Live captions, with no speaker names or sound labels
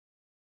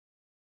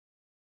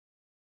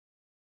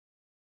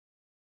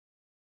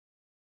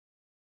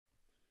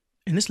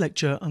In this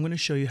lecture, I'm going to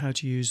show you how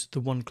to use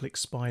the one-click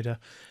spider.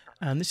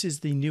 And this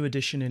is the new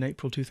edition in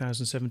April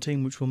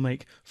 2017, which will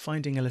make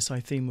finding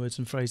LSI theme words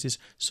and phrases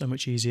so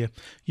much easier.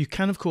 You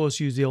can, of course,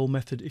 use the old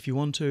method if you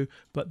want to,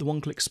 but the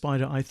one-click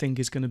spider, I think,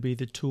 is going to be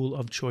the tool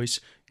of choice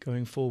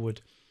going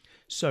forward.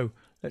 So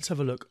let's have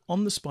a look.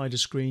 On the spider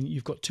screen,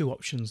 you've got two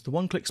options, the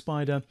one-click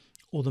spider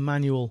or the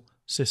manual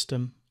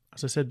system.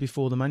 As I said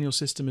before, the manual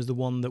system is the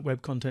one that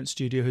Web Content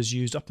Studio has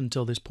used up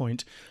until this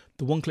point.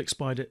 The one-click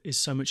spider is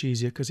so much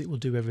easier because it will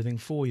do everything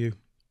for you.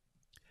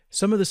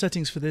 Some of the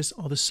settings for this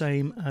are the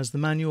same as the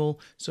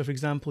manual. So for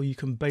example, you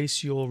can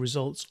base your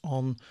results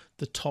on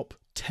the top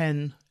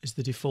 10 is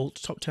the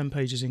default, top 10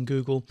 pages in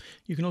Google.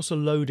 You can also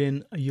load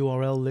in a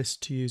URL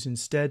list to use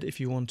instead if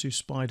you want to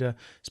spider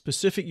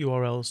specific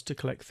URLs to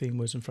collect theme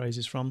words and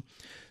phrases from.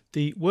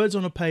 The words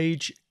on a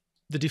page,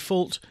 the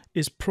default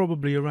is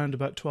probably around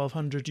about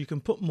 1200. You can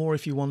put more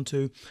if you want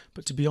to,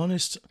 but to be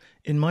honest,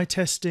 in my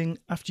testing,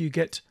 after you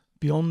get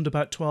beyond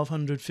about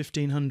 1200,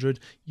 1500,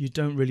 you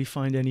don't really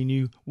find any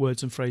new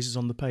words and phrases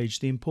on the page.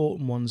 The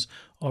important ones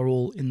are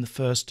all in the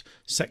first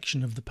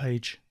section of the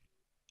page.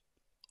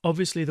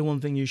 Obviously, the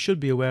one thing you should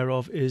be aware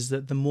of is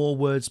that the more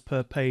words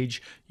per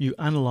page you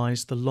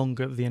analyze, the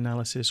longer the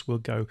analysis will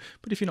go.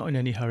 But if you're not in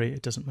any hurry,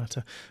 it doesn't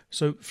matter.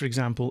 So, for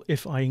example,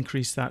 if I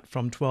increase that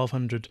from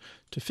 1200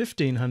 to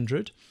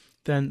 1500,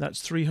 then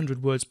that's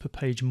 300 words per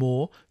page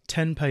more,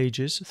 10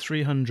 pages,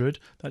 300,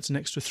 that's an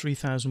extra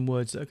 3,000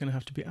 words that are going to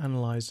have to be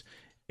analysed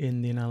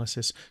in the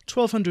analysis.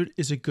 1200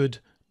 is a good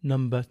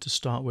number to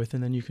start with,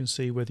 and then you can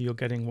see whether you're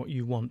getting what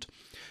you want.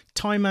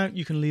 Timeout,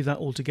 you can leave that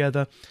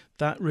altogether.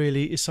 That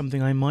really is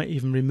something I might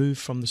even remove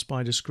from the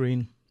spider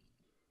screen,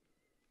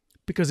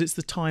 because it's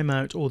the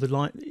timeout or the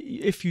line.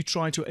 If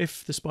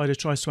the spider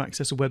tries to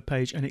access a web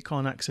page and it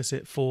can't access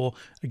it for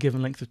a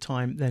given length of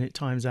time, then it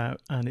times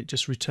out and it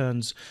just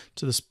returns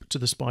to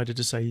the spider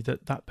to say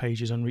that that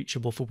page is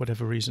unreachable for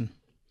whatever reason.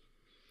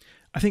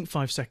 I think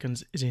 5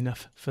 seconds is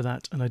enough for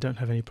that, and I don't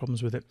have any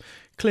problems with it.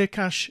 Clear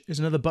cache is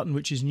another button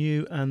which is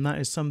new, and that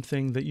is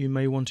something that you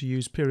may want to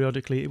use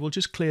periodically. It will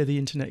just clear the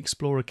Internet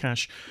Explorer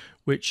cache,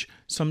 which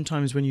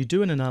sometimes when you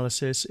do an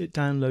analysis, it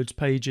downloads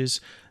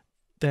pages.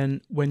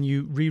 Then when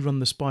you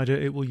rerun the spider,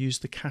 it will use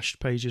the cached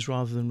pages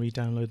rather than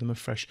re-download them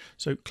afresh.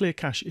 So clear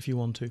cache if you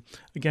want to.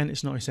 Again,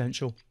 it's not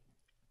essential.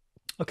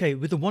 Okay,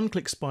 with the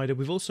one-click spider,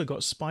 we've also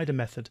got spider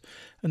method,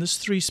 and there's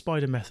 3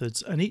 spider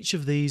methods, and each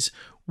of these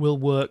will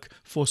work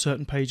for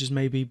certain pages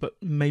maybe, but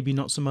maybe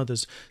not some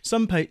others.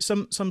 Some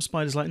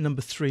spiders, like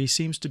number 3,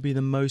 seems to be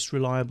the most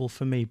reliable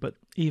for me, but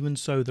even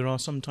so, there are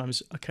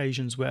sometimes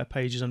occasions where a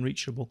page is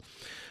unreachable.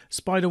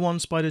 Spider 1,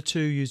 Spider 2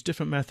 use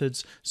different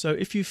methods, so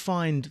if you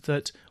find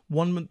that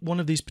one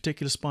of these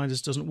particular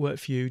spiders doesn't work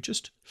for you,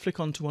 just flick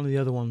onto one of the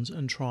other ones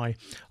and try.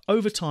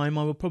 Over time,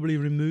 I will probably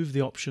remove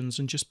the options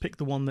and just pick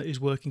the one that is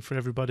working for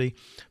everybody,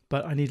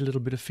 but I need a little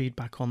bit of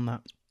feedback on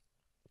that.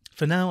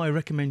 For now, I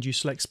recommend you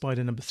select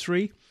spider number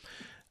 3,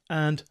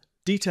 and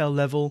detail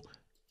level,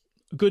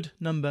 a good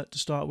number to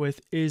start with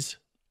is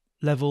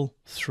level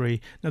 3.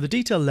 Now the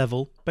detail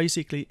level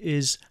basically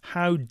is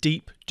how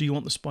deep do you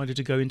want the spider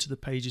to go into the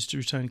pages to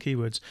return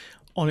keywords.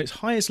 On its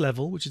highest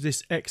level, which is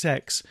this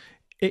XX,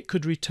 it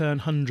could return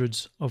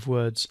hundreds of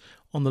words.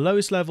 On the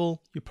lowest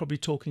level, you're probably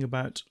talking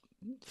about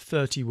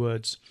 30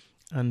 words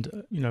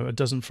and a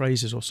dozen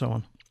phrases or so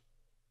on.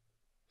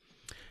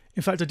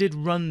 In fact, I did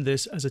run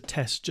this as a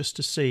test just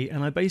to see,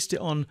 and I based it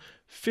on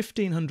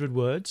 1500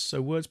 words,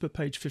 so words per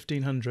page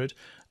 1500,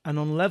 and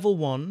on level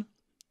 1,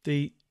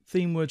 the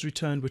theme words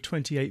returned were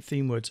 28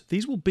 theme words.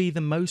 These will be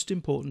the most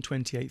important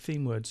 28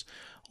 theme words.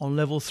 On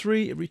level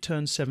 3, it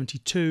returned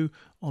 72,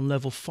 on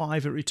level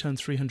 5, it returned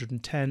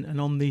 310, and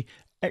on the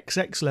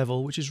XX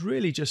level, which is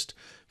really just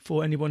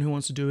for anyone who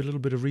wants to do a little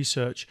bit of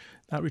research,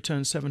 that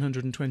returns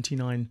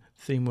 729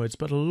 theme words.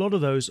 But a lot of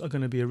those are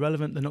going to be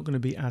irrelevant. They're not going to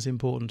be as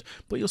important.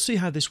 But you'll see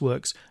how this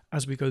works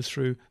as we go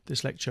through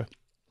this lecture.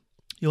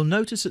 You'll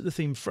notice that the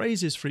theme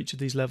phrases for each of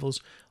these levels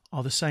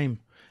are the same.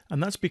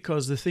 And that's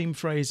because the theme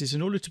phrase is,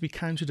 in order to be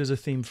counted as a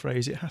theme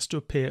phrase, it has to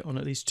appear on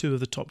at least 2 of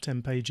the top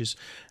 10 pages.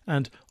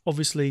 And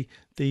obviously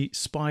the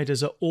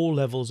spiders at all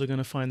levels are going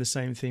to find the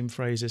same theme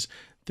phrases.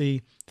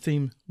 The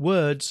theme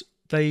words,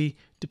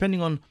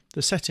 depending on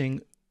the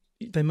setting,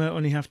 they might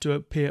only have to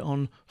appear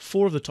on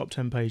 4 of the top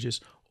 10 pages,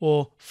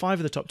 or 5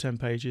 of the top 10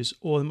 pages,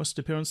 or they must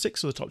appear on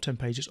 6 of the top 10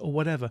 pages, or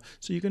whatever.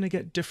 So you're going to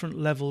get different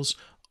levels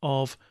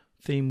of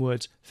theme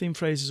words. Theme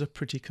phrases are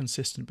pretty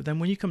consistent, but then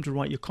when you come to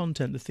write your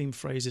content, the theme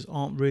phrases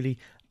aren't really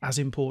as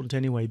important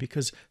anyway,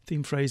 because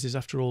theme phrases,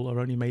 after all, are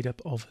only made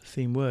up of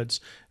theme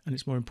words, and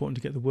it's more important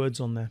to get the words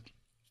on there.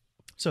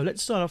 So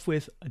let's start off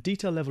with a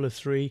detail level of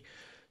 3,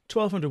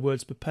 1200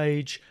 words per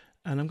page,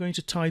 and I'm going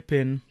to type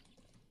in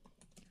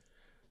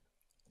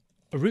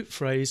a root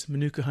phrase,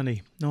 Manuka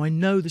honey. Now I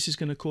know this is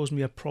going to cause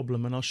me a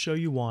problem, and I'll show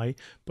you why,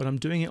 but I'm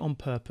doing it on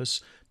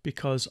purpose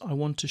because I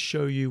want to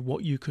show you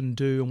what you can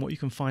do and what you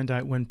can find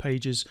out when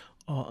pages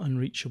are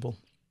unreachable.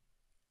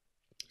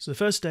 So the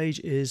first stage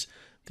is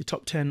the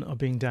top 10 are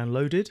being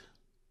downloaded.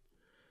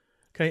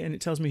 Okay, and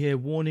it tells me here,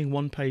 warning,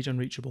 1 page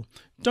unreachable.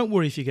 Don't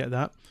worry if you get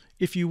that.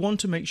 If you want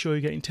to make sure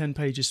you're getting 10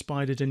 pages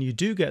spidered and you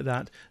do get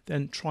that,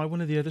 then try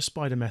one of the other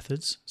spider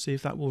methods, see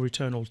if that will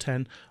return all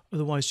 10.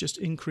 Otherwise, just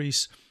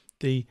increase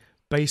the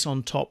base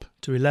on top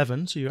to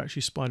 11, so you're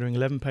actually spidering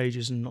 11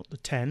 pages and not the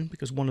 10,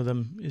 because one of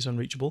them is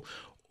unreachable.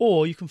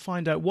 Or you can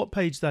find out what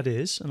page that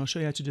is, and I'll show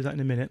you how to do that in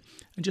a minute,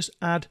 and just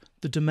add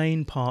the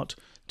domain part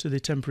to the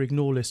temporary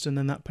ignore list, and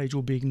then that page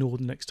will be ignored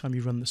the next time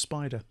you run the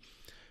spider.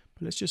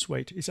 But let's just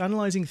wait. It's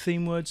analysing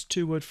theme words,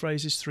 2-word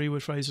phrases,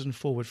 3-word phrases and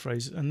 4-word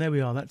phrases, and there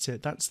we are, that's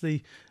it. That's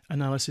the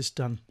analysis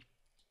done.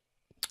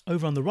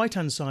 Over on the right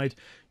hand side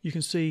you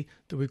can see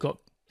that we've got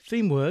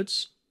theme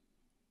words,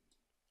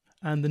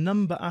 and the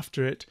number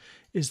after it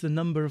is the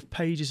number of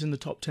pages in the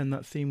top 10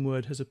 that theme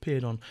word has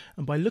appeared on.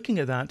 And by looking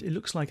at that, it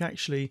looks like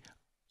actually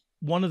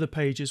one of the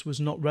pages was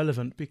not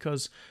relevant,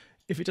 because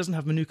if it doesn't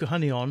have Manuka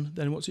Honey on,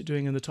 then what's it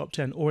doing in the top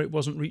 10? Or it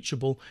wasn't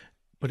reachable,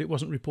 but it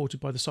wasn't reported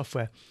by the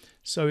software.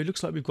 So it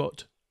looks like we've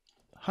got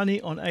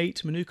Honey on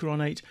 8, Manuka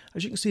on 8.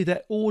 As you can see,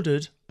 they're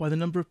ordered by the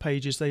number of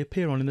pages they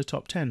appear on in the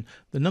top 10.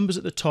 The numbers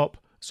at the top,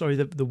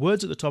 the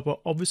words at the top are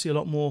obviously a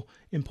lot more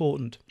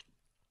important.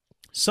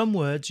 Some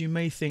words you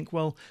may think,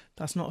 well,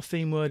 that's not a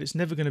theme word, it's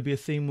never going to be a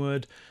theme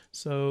word.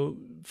 So,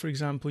 for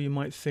example, you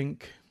might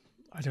think,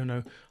 I don't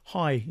know,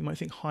 hi. You might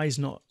think hi is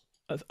not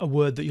a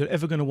word that you're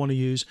ever going to want to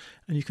use,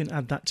 and you can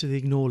add that to the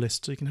ignore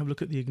list. So you can have a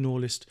look at the ignore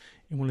list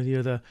in one of the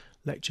other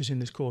lectures in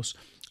this course.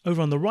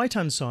 Over on the right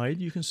hand side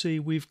you can see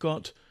we've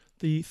got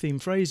the theme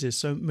phrases.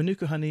 So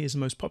Manuka Honey is the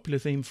most popular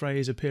theme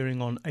phrase,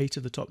 appearing on 8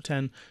 of the top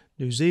 10.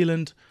 New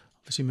Zealand,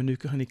 obviously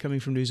Manuka Honey coming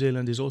from New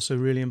Zealand is also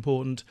really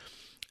important.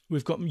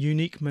 We've got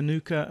unique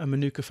Manuka and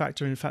Manuka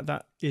factor. In fact,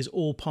 that is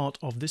all part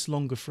of this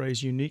longer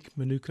phrase, unique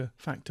Manuka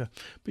factor.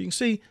 But you can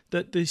see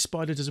that the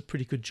spider does a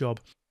pretty good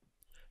job.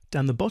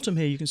 Down the bottom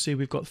here you can see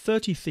we've got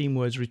 30 theme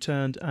words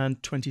returned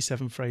and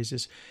 27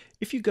 phrases.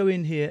 If you go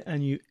in here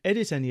and you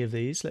edit any of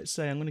these, let's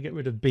say I'm going to get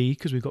rid of B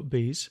because we've got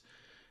B's,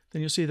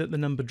 then you'll see that the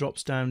number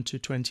drops down to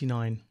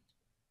 29.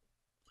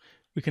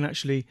 We can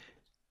actually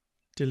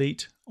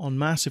delete en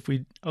masse if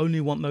we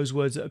only want those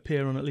words that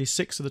appear on at least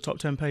 6 of the top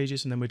 10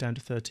 pages, and then we're down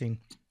to 13.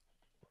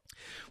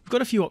 We've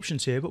got a few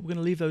options here, but we're going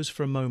to leave those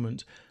for a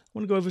moment. I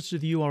want to go over to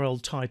the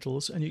URL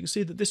titles, and you can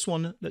see that this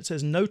one that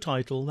says no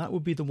title, that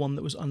would be the one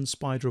that was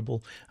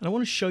unspiderable. And I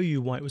want to show you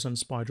why it was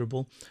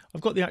unspiderable. I've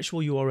got the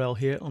actual URL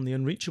here on the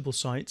unreachable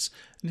sites,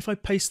 and if I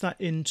paste that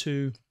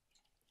into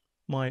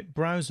my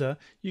browser,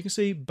 you can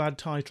see bad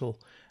title.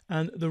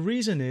 And the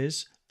reason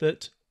is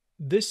that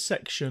this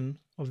section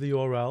of the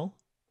URL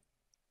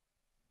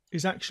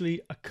is actually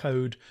a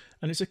code,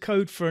 and it's a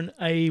code for an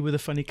A with a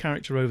funny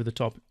character over the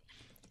top.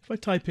 If I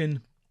type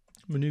in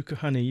Manuka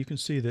Honey, you can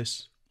see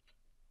this.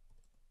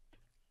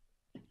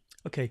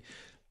 Okay,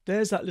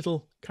 there's that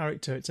little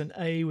character. It's an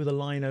A with a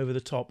line over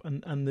the top,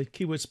 and the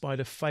keyword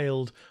spider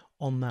failed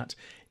on that.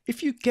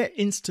 If you get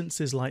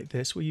instances like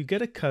this where you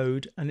get a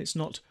code and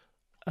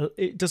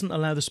it doesn't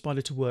allow the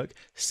spider to work,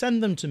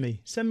 send them to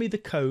me. Send me the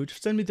code,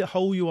 send me the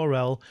whole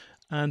URL,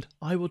 and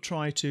I will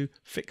try to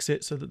fix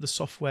it so that the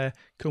software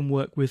can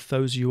work with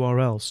those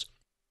URLs.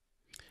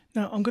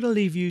 Now I'm going to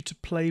leave you to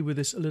play with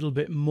this a little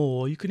bit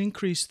more. You can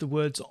increase the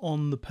words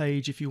on the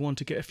page if you want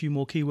to get a few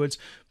more keywords,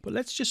 but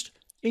let's just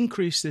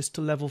increase this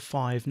to level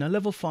 5. Now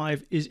level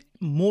 5 is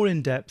more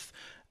in depth,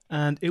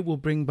 and it will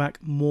bring back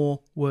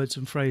more words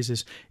and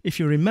phrases. If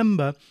you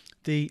remember,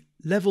 the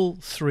level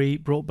 3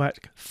 brought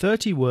back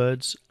 30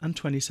 words and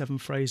 27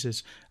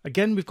 phrases.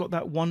 Again, we've got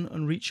that one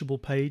unreachable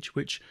page,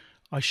 which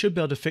I should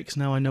be able to fix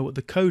now I know what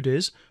the code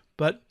is,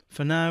 but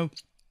for now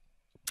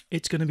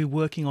it's going to be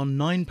working on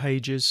 9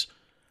 pages,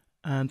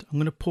 and I'm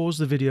going to pause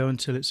the video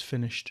until it's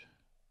finished.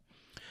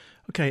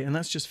 Okay, and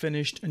that's just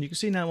finished, and you can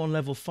see now on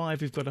level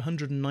 5 we've got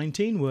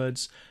 119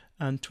 words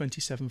and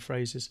 27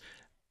 phrases.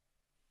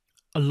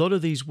 A lot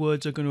of these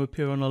words are going to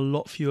appear on a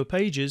lot fewer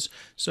pages,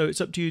 so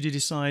it's up to you to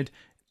decide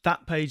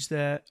that page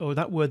there, or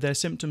that word there,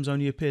 symptoms,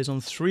 only appears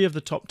on 3 of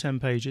the top 10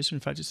 pages.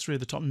 In fact, it's 3 of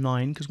the top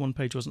 9 because one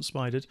page wasn't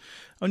spidered.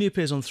 Only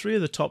appears on 3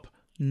 of the top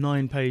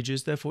 9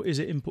 pages, therefore is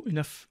it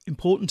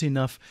important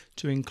enough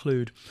to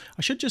include.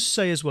 I should just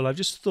say as well, I've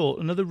just thought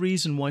another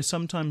reason why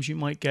sometimes you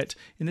might get,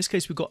 in this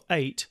case we've got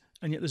 8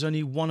 and yet there's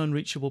only one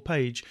unreachable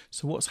page.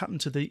 So what's happened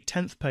to the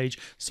 10th page?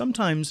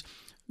 Sometimes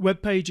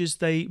web pages,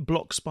 they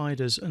block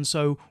spiders, and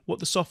so what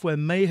the software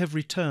may have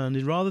returned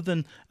is, rather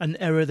than an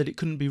error that it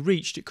couldn't be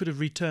reached, it could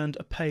have returned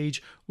a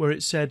page where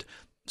it said,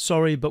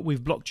 sorry, but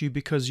we've blocked you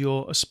because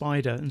you're a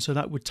spider, and so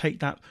that would take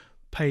that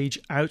page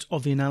out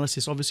of the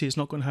analysis. Obviously it's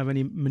not going to have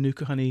any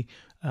Manuka Honey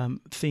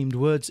themed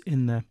words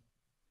in there.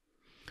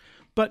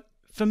 But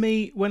for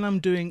me, when I'm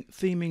doing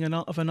theming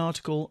of an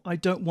article, I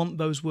don't want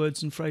those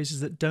words and phrases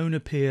that don't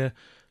appear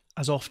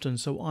as often.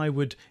 So I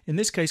would, in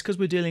this case, because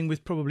we're dealing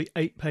with probably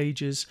 8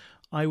 pages,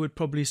 I would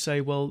probably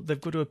say, well,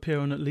 they've got to appear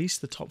on at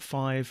least the top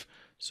 5.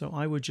 So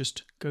I would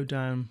just go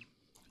down,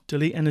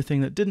 delete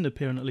anything that didn't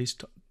appear on at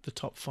least the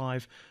top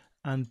 5,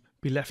 and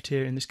be left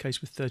here in this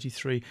case with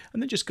 33,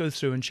 and then just go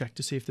through and check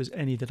to see if there's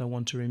any that I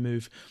want to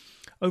remove.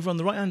 Over on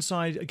the right hand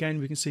side again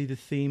we can see the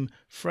theme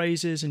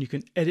phrases, and you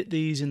can edit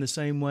these in the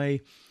same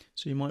way,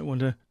 so you might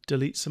want to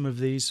delete some of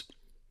these.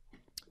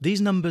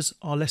 These numbers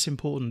are less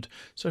important.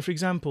 So for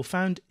example,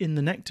 found in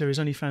the nectar is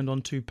only found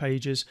on 2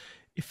 pages,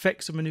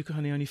 effects of Manuka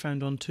honey only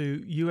found on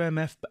 2,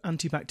 UMF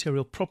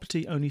antibacterial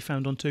property only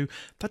found on 2.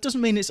 That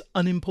doesn't mean it's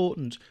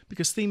unimportant,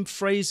 because theme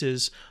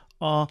phrases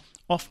are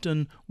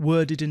often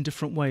worded in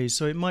different ways.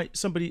 So it might,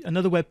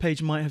 another web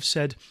page might have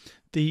said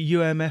the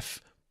UMF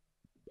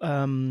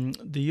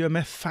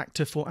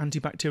factor for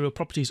antibacterial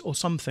properties or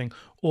something,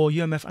 or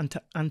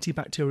UMF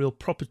antibacterial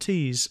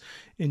properties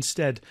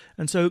instead.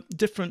 And so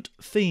different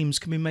themes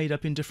can be made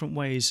up in different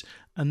ways,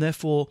 and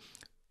therefore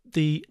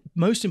the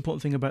most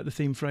important thing about the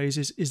theme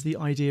phrases is the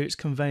idea it's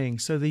conveying.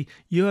 So the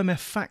UMF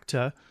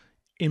factor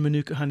in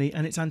Manuka honey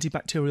and its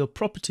antibacterial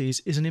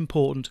properties is an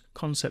important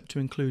concept to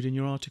include in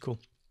your article.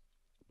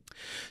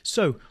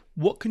 So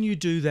what can you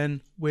do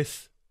then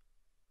with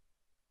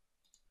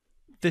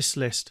this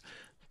list?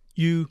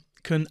 You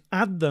can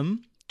add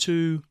them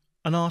to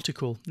an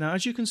article. Now,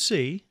 as you can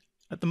see,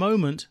 at the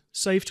moment,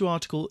 Save to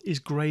Article is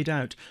grayed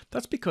out.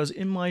 That's because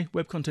in my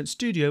Web Content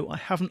Studio, I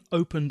haven't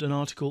opened an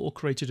article or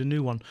created a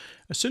new one.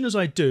 As soon as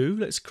I do,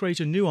 let's create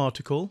a new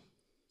article.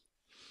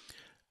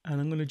 And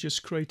I'm going to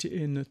just create it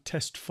in a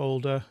test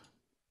folder.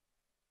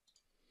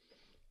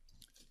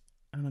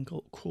 And I'm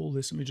going to call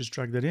this, let me just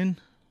drag that in,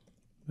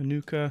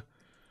 Manuka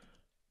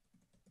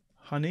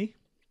honey.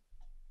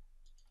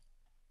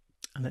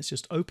 And let's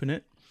just open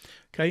it.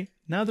 Okay,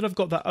 now that I've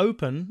got that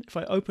open, if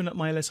I open up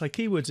my LSI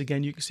keywords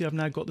again, you can see I've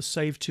now got the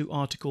Save to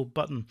Article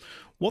button.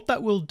 What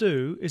that will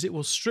do is it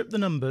will strip the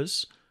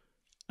numbers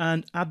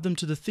and add them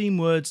to the theme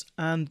words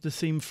and the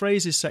theme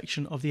phrases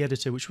section of the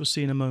editor, which we'll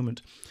see in a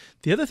moment.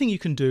 The other thing you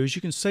can do is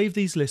you can save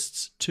these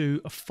lists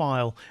to a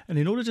file, and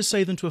in order to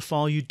save them to a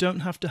file you don't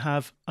have to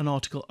have an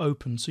article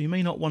open. So you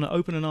may not want to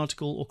open an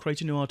article or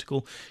create a new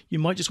article. You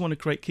might just want to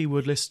create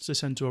keyword lists to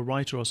send to a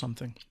writer or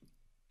something.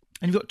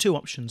 And you've got 2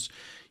 options.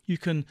 You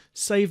can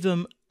save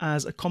them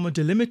as a comma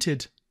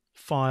delimited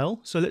file.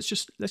 So let's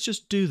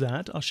just do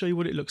that. I'll show you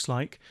what it looks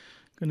like.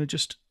 I'm going to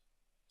just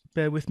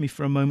bear with me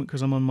for a moment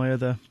because I'm on my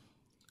other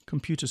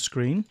computer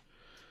screen.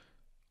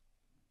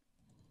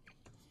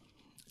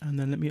 And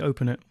then let me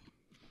open it.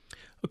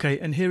 Okay,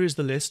 and here is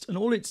the list. And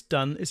all it's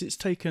done is it's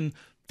taken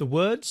the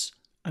words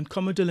and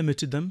comma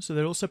delimited them. So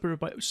they're all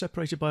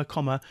separated by a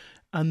comma.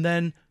 And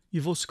then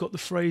you've also got the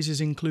phrases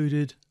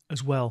included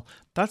as well.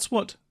 That's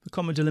what the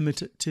comma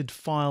delimited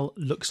file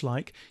looks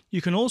like.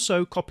 You can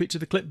also copy it to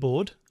the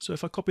clipboard. So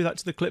if I copy that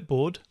to the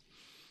clipboard,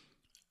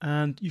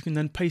 and you can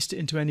then paste it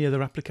into any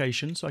other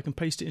application. So I can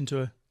paste it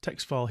into a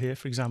text file here,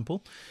 for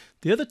example.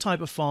 The other type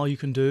of file you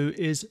can do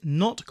is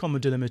not comma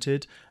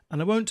delimited,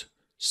 and I won't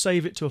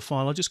save it to a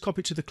file. I'll just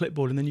copy it to the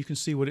clipboard and then you can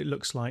see what it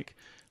looks like.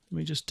 Let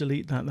me just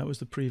delete that. That was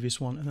the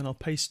previous one, and then I'll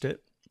paste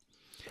it.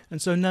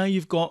 And so now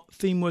you've got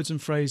theme words and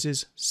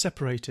phrases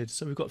separated.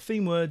 So we've got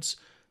theme words,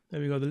 there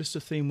we go, the list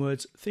of theme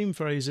words, theme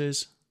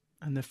phrases,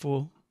 and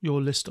therefore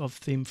your list of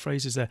theme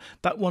phrases there.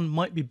 That one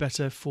might be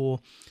better for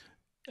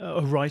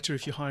a writer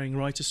if you're hiring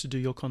writers to do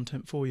your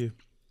content for you.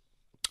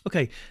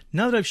 Okay,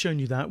 now that I've shown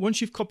you that, once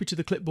you've copied to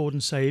the clipboard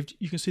and saved,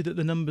 you can see that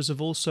the numbers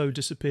have also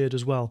disappeared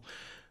as well.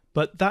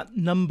 But that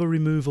number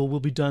removal will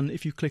be done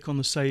if you click on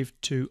the Save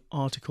to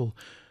Article.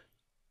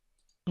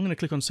 I'm going to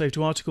click on Save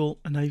to Article,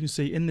 and now you can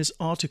see in this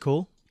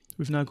article,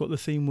 we've now got the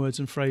theme words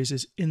and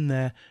phrases in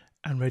there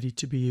and ready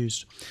to be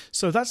used.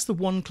 So that's the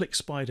one-click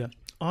spider.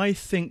 I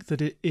think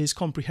that it is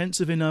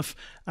comprehensive enough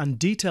and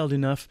detailed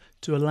enough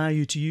to allow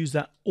you to use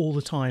that all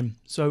the time.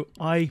 So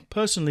I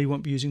personally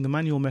won't be using the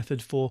manual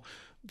method for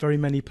very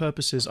many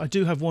purposes. I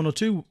do have 1 or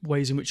 2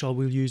 ways in which I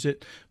will use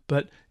it,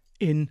 but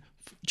in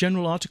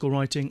general article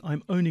writing,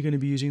 I'm only going to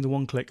be using the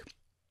one-click.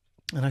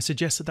 And I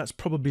suggest that that's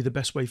probably the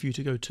best way for you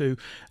to go too.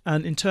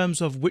 And in terms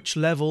of which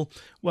level,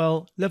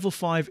 well, level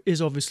 5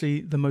 is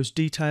obviously the most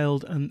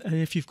detailed. And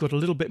if you've got a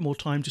little bit more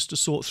time just to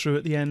sort through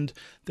at the end,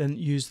 then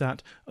use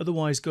that.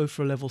 Otherwise, go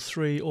for a level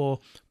 3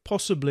 or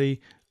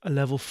possibly a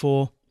level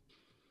 4,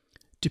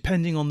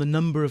 depending on the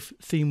number of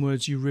theme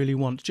words you really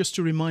want. Just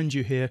to remind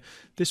you here,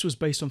 this was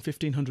based on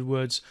 1500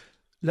 words.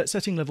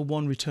 Setting level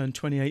 1 returned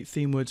 28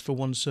 theme words for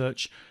one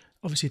search.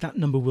 Obviously, that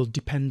number will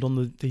depend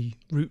on the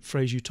root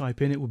phrase you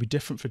type in. It will be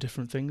different for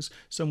different things.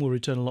 Some will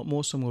return a lot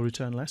more, some will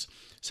return less.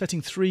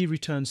 Setting 3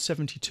 returns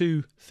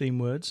 72 theme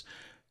words.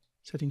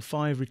 Setting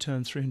 5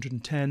 returns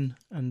 310,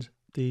 and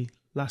the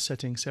last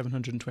setting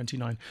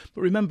 729.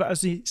 But remember,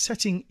 as the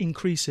setting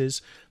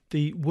increases,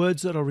 the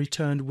words that are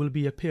returned will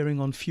be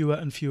appearing on fewer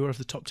and fewer of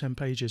the top 10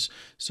 pages.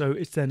 So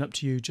it's then up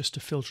to you just to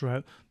filter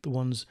out the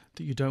ones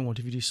that you don't want.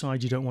 If you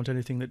decide you don't want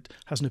anything that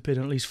hasn't appeared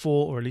on at least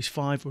 4 or at least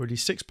 5 or at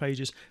least 6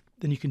 pages,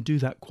 then you can do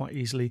that quite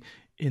easily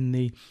in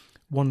the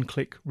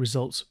one-click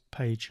results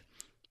page.